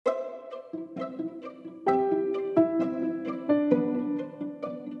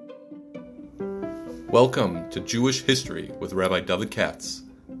Welcome to Jewish History with Rabbi David Katz,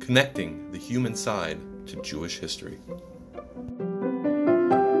 connecting the human side to Jewish history.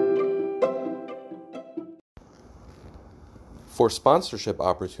 For sponsorship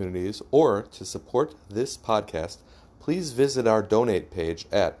opportunities or to support this podcast, please visit our donate page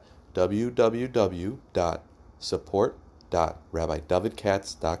at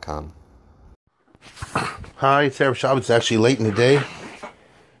www.support.rabbidavidkatz.com. Hi, it's Erev Shabbat. It's actually late in the day.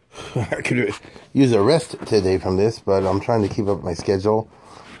 I could use a rest today from this, but I'm trying to keep up my schedule.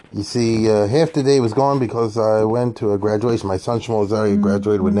 You see, half the day was gone because I went to a graduation. My son Shmuel Zari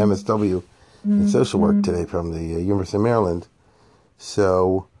graduated with an MSW in social work today from the University of Maryland.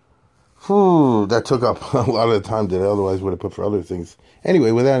 So, that took up a lot of the time that I otherwise would have put for other things. Anyway,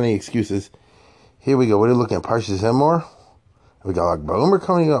 without any excuses, here we go. What are you looking at? Parshas Emor? We got like Bomer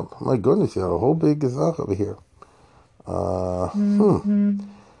coming up. My goodness, you got a whole big gazach over here.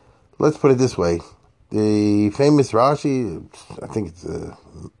 Let's put it this way. The famous Rashi, I think it's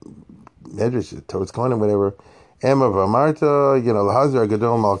Medrash, Toretz Kohanim, whatever, Emor v'amarta, Lahazir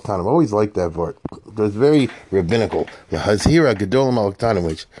HaGadol Malak Tanim. Always liked that word. It's very rabbinical. Lahazir HaGadol Malak Tanim,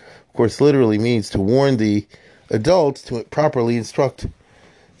 which, of course, literally means to warn the adults to properly instruct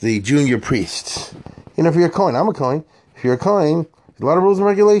the junior priests. If you're a Kohen, I'm a Kohen. If you're a Kohen, there's a lot of rules and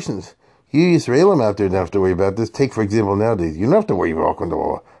regulations. You Yisraelim out there don't have to worry about this. Take, for example, nowadays, you don't have to worry about walking to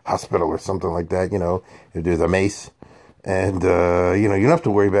a hospital or something like that, if there's a mace. And, you don't have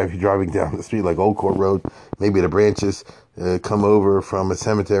to worry about if you're driving down the street like Old Court Road, maybe the branches come over from a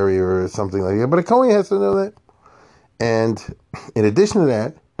cemetery or something like that. But a Kohen has to know that. And in addition to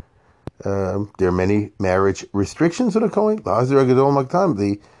that, there are many marriage restrictions on a Kohen.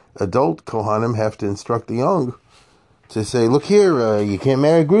 The adult Kohanim have to instruct the young to say, look here, you can't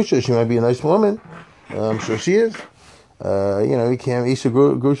marry Grusha. She might be a nice woman. I'm sure she is. You can't Isha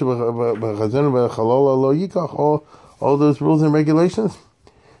Grusha lo yikach, all those rules and regulations.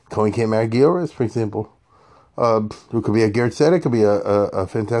 Kohen can't marry Gioras, for example. Who could be a Ger Tzedek, could be a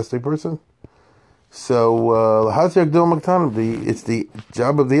fantastic person. So, it's the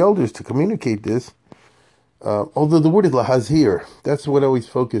job of the elders to communicate this. Although the word is lahazir, that's what I always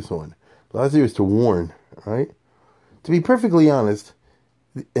focus on. Lahazir is to warn, right? To be perfectly honest,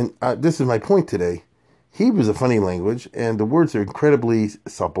 and this is my point today, Hebrew is a funny language, and the words are incredibly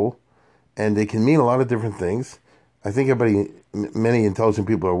supple, and they can mean a lot of different things. I think many intelligent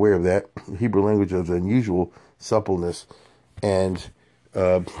people are aware of that. Hebrew language has unusual suppleness, and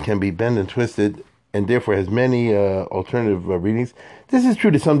can be bent and twisted, and therefore has many alternative readings. This is true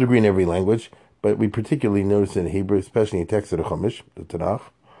to some degree in every language, but we particularly notice in Hebrew, especially in text of the Chumash, the Tanakh.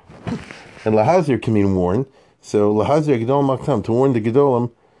 And lahazir can mean warn. So lahazir Gedol Maktam, to warn the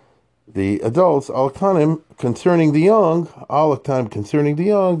Gedolim, the adults, al-Tanim, concerning the young,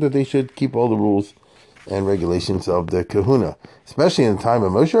 that they should keep all the rules and regulations of the Kahuna, especially in the time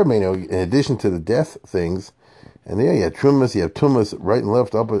of Moshe Rabbeinu. In addition to the death things, and there you have Trumas, you have Tumas right and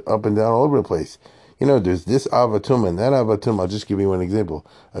left, up and down, all over the place. There's this Avatum and that Avatum. I'll just give you one example.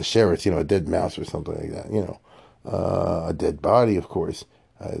 A sheretz, a dead mouse or something like that. A dead body, of course.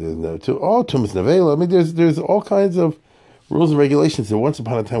 There's no Tumas Nevela. I mean, there's all kinds of rules and regulations that once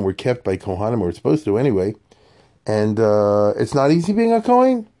upon a time were kept by Kohanim, or were supposed to anyway. And it's not easy being a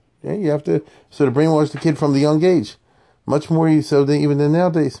Kohen. Yeah, you have to sort of brainwash the kid from the young age. Much more so than even than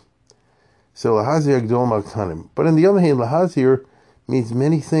nowadays. So, Lahazir Gdol Malkanim. But on the other hand, Lahazir means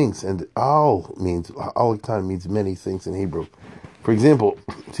many things, and Al means many things in Hebrew. For example,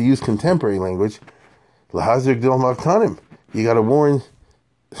 to use contemporary language, Lahazir Gdol Malkanim. You got to warn.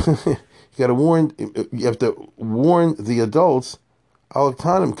 You have to warn the adults,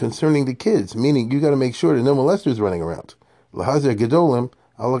 Al-Tanim, concerning the kids, meaning you got to make sure that no molesters running around. Lahazir Gedolim,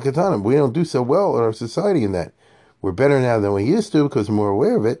 Al-Katanim. We don't do so well in our society in that. We're better now than we used to because we're more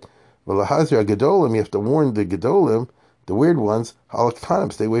aware of it. But Lahazir Gedolim, you have to warn the Gedolim, the weird ones,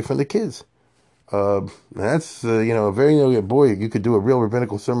 Al-Katanim, stay away from the kids. That's, a very, boy, you could do a real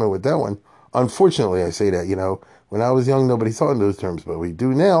rabbinical sermon with that one. Unfortunately, I say that, when I was young, nobody thought in those terms, but we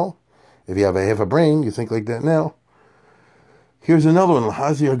do now. If you have a half a brain, you think like that now. Here's another one,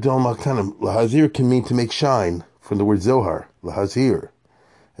 Lahazir Gdol Malkanim. Lahazir can mean to make shine, from the word Zohar, Lahazir.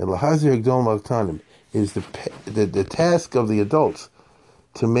 And Lahazir Gdol Malkanim is the task of the adults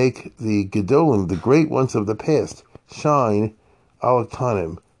to make the Gedolim, the great ones of the past, shine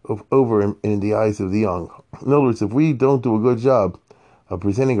Al-Tanim over in the eyes of the young. In other words, if we don't do a good job of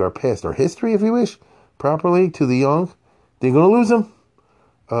presenting our past, our history, if you wish, properly to the young, they're going to lose them.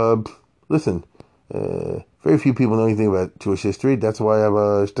 Listen, very few people know anything about Jewish history. That's why I have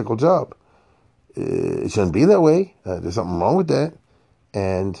a shtickle job. It shouldn't be that way. There's something wrong with that.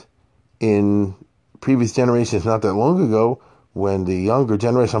 And in previous generations, not that long ago, when the younger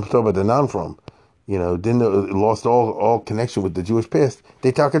generation, I'm talking about the non-from, didn't lost all connection with the Jewish past.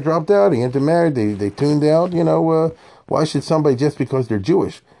 They dropped out. They intermarried. They tuned out. Why should somebody, just because they're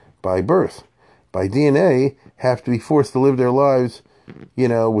Jewish by birth, by DNA, have to be forced to live their lives,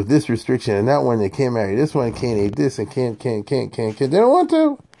 with this restriction and that one? They can't marry this one, can't eat this, and can't. They don't want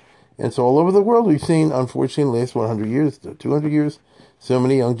to. And so all over the world, we've seen, unfortunately, last 100 years, 200 years, so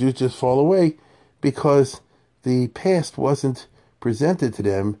many young Jews just fall away because the past wasn't presented to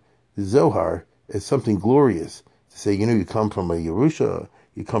them, the Zohar, as something glorious. To say, you come from a Yerusha,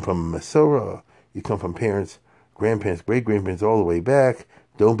 you come from a Masorah, you come from parents, grandparents, great-grandparents, all the way back.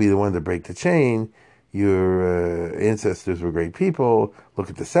 Don't be the one to break the chain. Your ancestors were great people.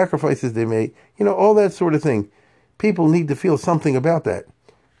 Look at the sacrifices they made. All that sort of thing. People need to feel something about that.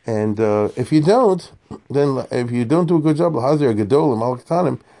 And if you don't, then if you don't do a good job, Lahazir Gadol and Malak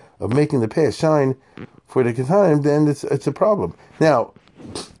Katanim, of making the past shine for the Katanim, then it's a problem. Now,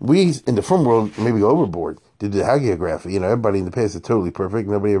 we in the Frum world maybe go overboard. Did the hagiography. Everybody in the past is totally perfect.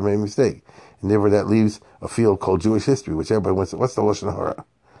 Nobody ever made a mistake. And therefore that leaves a field called Jewish history, which everybody wants to, what's the Lashon Hara?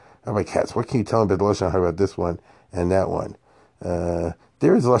 Everybody, Cats, what can you tell me about the Lashon Hara about this one and that one?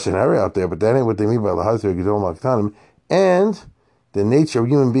 There is Lashon Hara out there, but that ain't what they mean by Lahazir Gadol Malak Katanim. And the nature of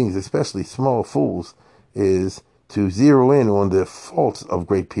human beings, especially small fools, is to zero in on the faults of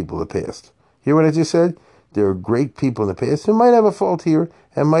great people of the past. Hear what I just said? There are great people in the past who might have a fault here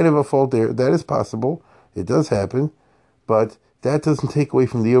and might have a fault there. That is possible. It does happen. But that doesn't take away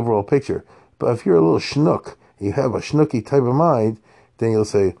from the overall picture. But if you're a little schnook, you have a schnooky type of mind, then you'll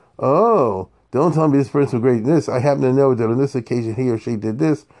say, oh, don't tell me this person was great in this. I happen to know that on this occasion he or she did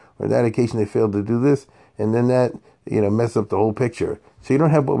this, or that occasion they failed to do this, and then that mess up the whole picture. So you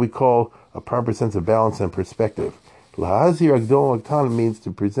don't have what we call a proper sense of balance and perspective. Lahazir Agdol Aktanim means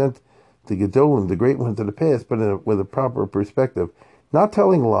to present the Gedolim, the great ones of the past, but with a proper perspective. Not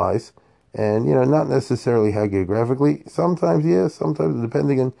telling lies, and not necessarily hagiographically. Sometimes yes, sometimes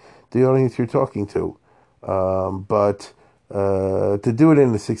depending on the audience you're talking to. But to do it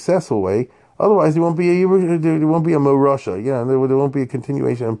in a successful way, otherwise there won't be a Morasha. There won't be a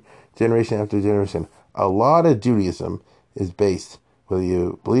continuation of generation after generation. A lot of Judaism is based, whether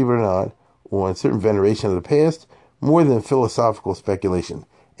you believe it or not, on certain veneration of the past, more than philosophical speculation.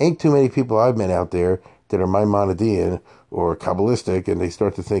 Ain't too many people I've met out there that are Maimonidean or Kabbalistic, and they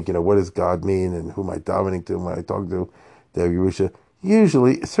start to think, what does God mean, and who am I davening to, who am I talking to, the Yerusha.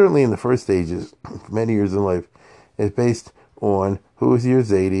 Usually, certainly in the first stages, many years in life, it's based on who is your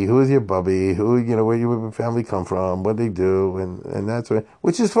Zaidi, who is your Bubby, where your family come from, what they do, and that's what,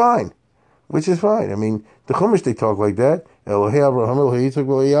 which is fine. I mean, the Chumash, they talk like that. Elohei Avraham, Elohei Yitzchak,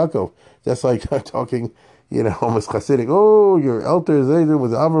 Elohei Yaakov. That's like talking, almost Hasidic. Oh, your elders, they did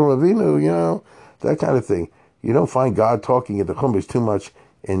with Avraham Avinu, that kind of thing. You don't find God talking at the Chumash too much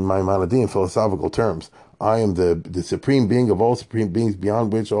in Maimonidean philosophical terms. I am the supreme being of all supreme beings,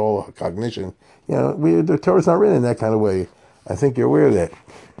 beyond which all cognition. The Torah's not written in that kind of way. I think you're aware of that.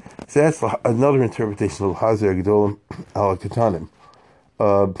 So that's another interpretation of Lahazir Gedolim al Katanim.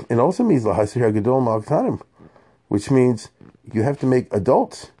 It also means Lahazir Gedolim al Katanim, which means you have to make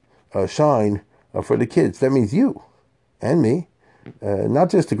adults shine for the kids. That means you and me, not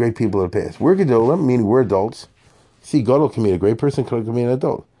just the great people of the past. We're Gedolim, meaning we're adults. See, Gadol can mean a great person, can mean an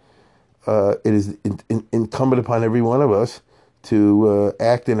adult. It is incumbent upon every one of us to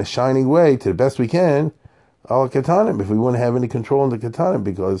act in a shining way to the best we can, al Katanim, if we want to have any control in the Katanim,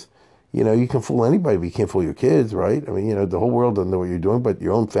 because, you can fool anybody, but you can't fool your kids, right? I mean, the whole world doesn't know what you're doing, but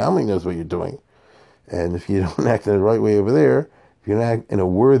your own family knows what you're doing. And if you don't act in the right way over there, if you don't act in a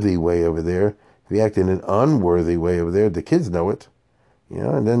worthy way over there, if you act in an unworthy way over there, the kids know it.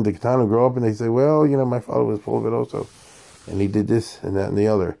 And then the Katanim grow up and they say, well, my father was full of it also, and he did this and that and the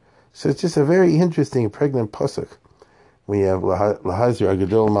other. So it's just a very interesting, pregnant pasuk when you have Lahazir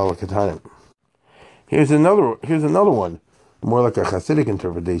Agadol Mal Katanim. Here's another one, more like a Hasidic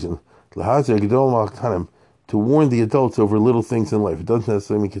interpretation. Lahazir Agadol Mal Katanim, to warn the adults over little things in life. It doesn't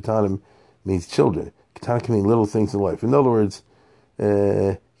necessarily mean Katanim means children. Katanim can mean little things in life. In other words,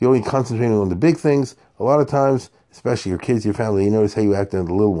 you're only concentrating on the big things. A lot of times, especially your kids, your family, you notice how you act on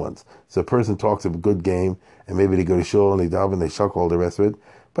the little ones. So a person talks a good game, and maybe they go to shul and they daven, they shuck all the rest of it.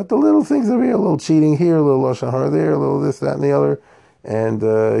 But the little things over here, a little cheating here, a little lashon hara there, a little this, that, and the other, and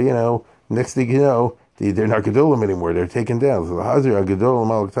next thing you know, they're not gedolim anymore. They're taken down. So the hazir gedolim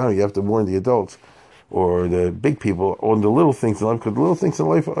al, you have to warn the adults or the big people on the little things in life, because the little things in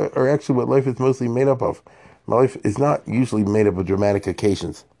life are actually what life is mostly made up of. My life is not usually made up of dramatic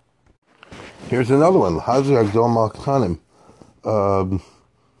occasions. Here's another one, Hazir Agdol Malktanim,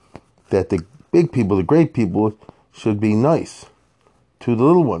 that the big people, the great people, should be nice to the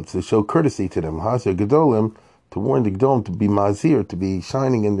little ones, to show courtesy to them. Hazir Gedolim, to warn the Gedolim, to be mazir, to be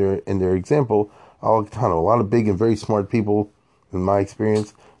shining in their example. Al Ktanim, a lot of big and very smart people, in my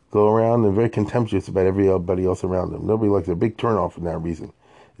experience, go around and very contemptuous about everybody else around them. Nobody likes a big turnoff for that reason.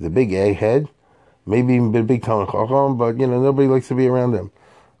 It's a big egghead, maybe even a big Talmid Chacham, but nobody likes to be around them.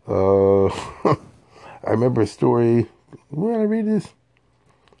 I remember a story. Where did I read this?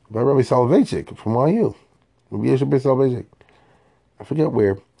 By Rabbi Soloveitchik from YU. Rabbi Yeshua Soloveitchik. I forget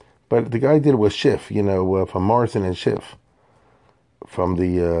where, but the guy did it with Schiff, from Morrison and Schiff, from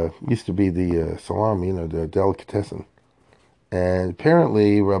the used to be the salami, the delicatessen. And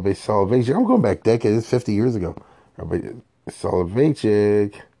apparently, Rabbi Soloveitchik, I'm going back decades, it's 50 years ago. Rabbi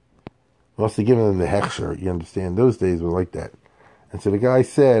Soloveitchik must have given them the hechsher. You understand? Those days were like that. And so the guy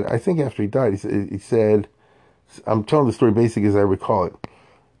said, I think after he died, he said, I'm telling the story basically as I recall it,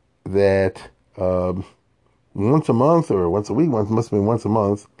 that once a month or once a week, must have been once a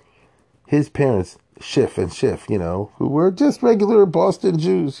month, his parents, Schiff, who were just regular Boston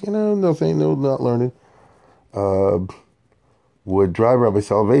Jews, nothing, not learned, would drive Rabbi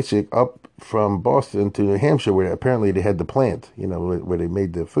Soloveitchik up from Boston to New Hampshire, where apparently they had the plant, where they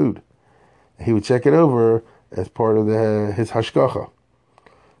made the food. He would check it over as part of his hashgacha.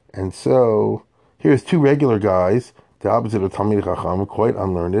 And so here's two regular guys, the opposite of Talmid Chacham, quite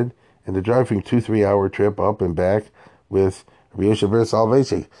unlearned, and they're driving 2-3 hour trip up and back with Rabbi Yeshua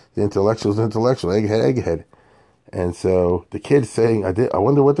Soloveitchik, the intellectual, egghead. And so the kid's saying, I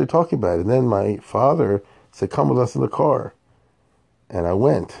wonder what they're talking about. And then my father said, come with us in the car. And I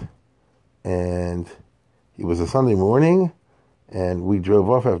went. And it was a Sunday morning, and we drove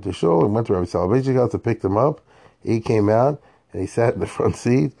off after shul and went to Rabbi Soloveitchik's house to pick them up. He came out, and he sat in the front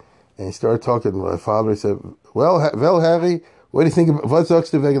seat, and he started talking to my father. He said, well, Harry, what do you think about Red Sox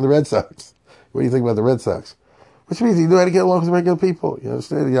doing in the Red Sox? What do you think about the Red Sox? Which means you know how to get along with regular people. You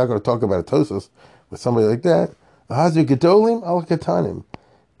understand? You're not going to talk about a tosus with somebody like that. Hazir Gedolim al Katanim.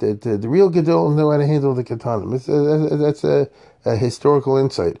 The real Gedolim know how to handle the Katanim. That's a historical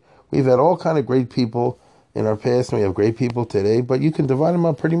insight. We've had all kind of great people in our past, and we have great people today, but you can divide them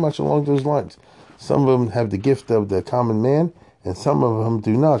up pretty much along those lines. Some of them have the gift of the common man, and some of them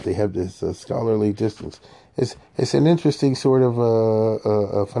do not. They have this scholarly distance. It's an interesting sort of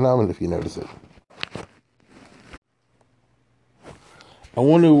phenomenon, if you notice it. I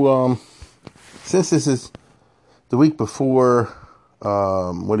want to, since this is the week before,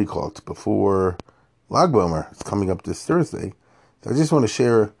 before Lag BaOmer, it's coming up this Thursday, so I just want to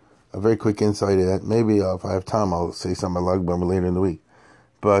share a very quick insight of that. Maybe if I have time, I'll say something about Lag BaOmer later in the week.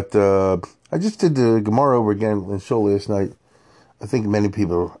 But I just did the Gemara over again in shul last night. I think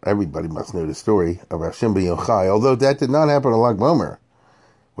everybody must know the story of Rav Shimon ben Yochai, although that did not happen on Lag BaOmer,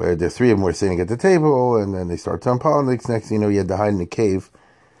 where the three of them were sitting at the table, and then they started talking politics. Next thing you know, he had to hide in a cave,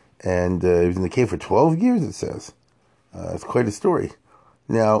 and he was in the cave for 12 years, it says. It's quite a story.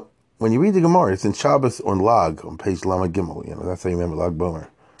 Now, when you read the Gemara, it's in Shabbos on Lag, on page Lamed Gimel, that's how you remember Lag BaOmer.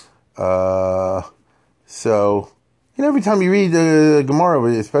 So, every time you read the Gemara,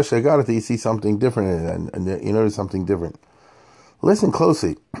 especially Agadata, you see something different, and you notice something different. Listen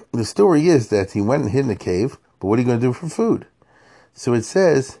closely. The story is that he went and hid in the cave, but what are you going to do for food? So it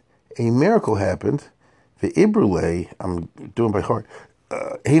says, a miracle happened. The Ibrule, I'm doing by heart,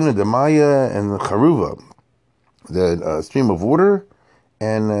 Hena Demaya and the Charuva, the stream of water,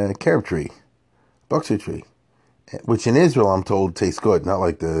 and carob tree, buckshot tree, which in Israel, I'm told, tastes good, not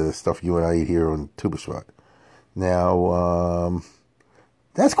like the stuff you and I eat here on Tu B'Shvat. Now,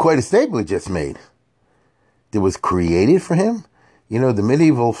 that's quite a statement he just made. It was created for him. The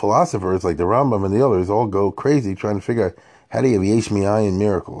medieval philosophers like the Rambam and the others all go crazy trying to figure out how do you have yesh mi'ayin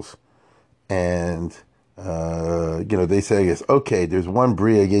miracles. And, they say, yes, okay, there's one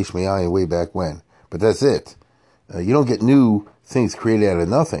bria yesh mi'ayin way back when, but that's it. You don't get new things created out of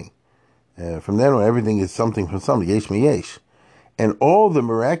nothing. From then on, everything is something from something, yesh mi'yesh. And all the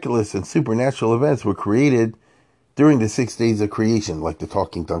miraculous and supernatural events were created during the 6 days of creation, like the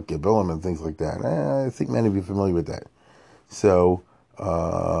talking donkey Bilam and things like that. I think many of you are familiar with that. So,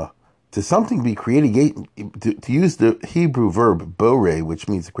 to something be created, to use the Hebrew verb borei, which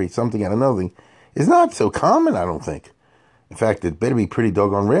means to create something out of nothing, is not so common, I don't think. In fact, it better be pretty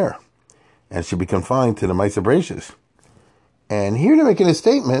doggone rare, and should be confined to the Ma'aser Bereishis. And here they're making a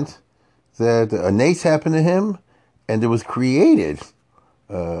statement that a nace happened to him, and there was created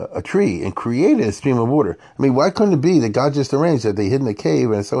a tree and created a stream of water. I mean, why couldn't it be that God just arranged that they hid in a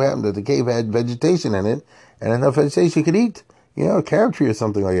cave, and it so happened that the cave had vegetation in it, and enough vegetation you could eat? a carob tree or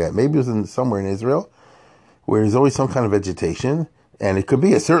something like that. Maybe it was somewhere in Israel where there's always some kind of vegetation, and it could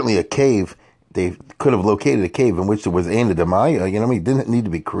be certainly a cave. They could have located a cave in which there was Ein Damaya. It didn't need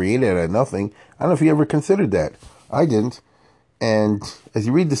to be created out of nothing. I don't know if you ever considered that. I didn't. And as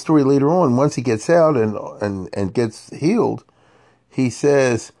you read the story later on, once he gets out and gets healed, he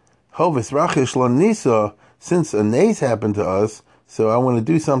says, Hovis Rachish Nisa, since a nace happened to us, so I want to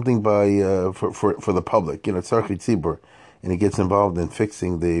do something for the public, Tzarchi Tzibur. And he gets involved in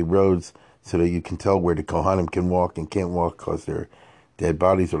fixing the roads so that you can tell where the Kohanim can walk and can't walk because they're dead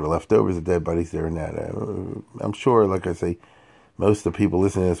bodies or the leftovers of dead bodies there and that. I'm sure, like I say, most of the people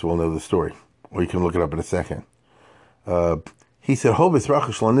listening to this will know the story, or you can look it up in a second. He said, Hovis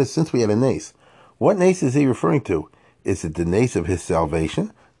Rachish Lanis, since we had a nace. What nace is he referring to? Is it the nace of his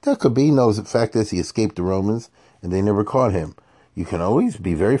salvation? That could be. No, the fact is he escaped the Romans and they never caught him. You can always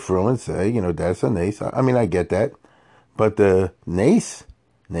be very frugal and say, that's a nace. I mean, I get that. But the nace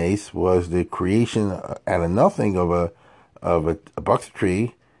was the creation out of nothing of a box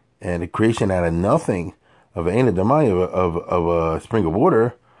tree, and the creation out of nothing of an Ein Damaya, of a spring of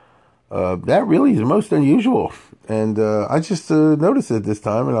water. That really is most unusual. And I just noticed it this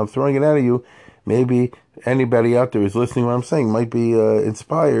time, and I'm throwing it out at you. Maybe anybody out there who's listening to what I'm saying might be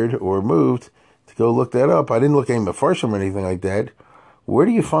inspired or moved to go look that up. I didn't look at any Mefarshim or anything like that. Where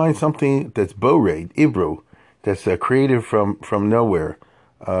do you find something that's Bored, Ibru, that's created from nowhere?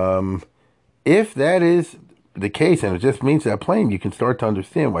 If that is the case, and it just means that plain, you can start to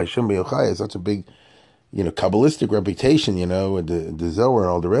understand why Shem Yochai has such a big, Kabbalistic reputation, and the Zohar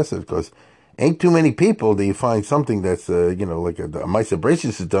and all the rest of it, because ain't too many people that you find something that's, like a Maisa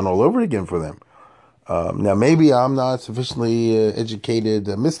Bracious is done all over again for them. Now, maybe I'm not sufficiently educated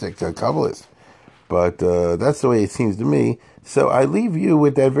mystic, Kabbalist, but that's the way it seems to me. So I leave you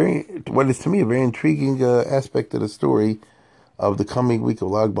with that what is to me a very intriguing aspect of the story of the coming week of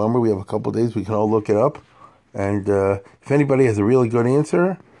Lag B'Omer. We have a couple of days, we can all look it up. And if anybody has a really good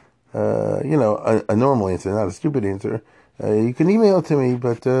answer, a normal answer, not a stupid answer, you can email it to me,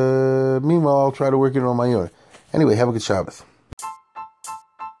 but meanwhile, I'll try to work it on my own. Anyway, have a good Shabbos.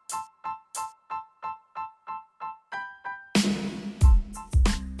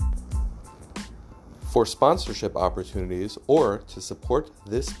 For sponsorship opportunities or to support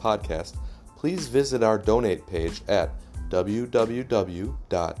this podcast, please visit our donate page at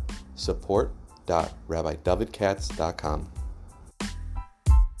www.support.rabbidavidkatz.com.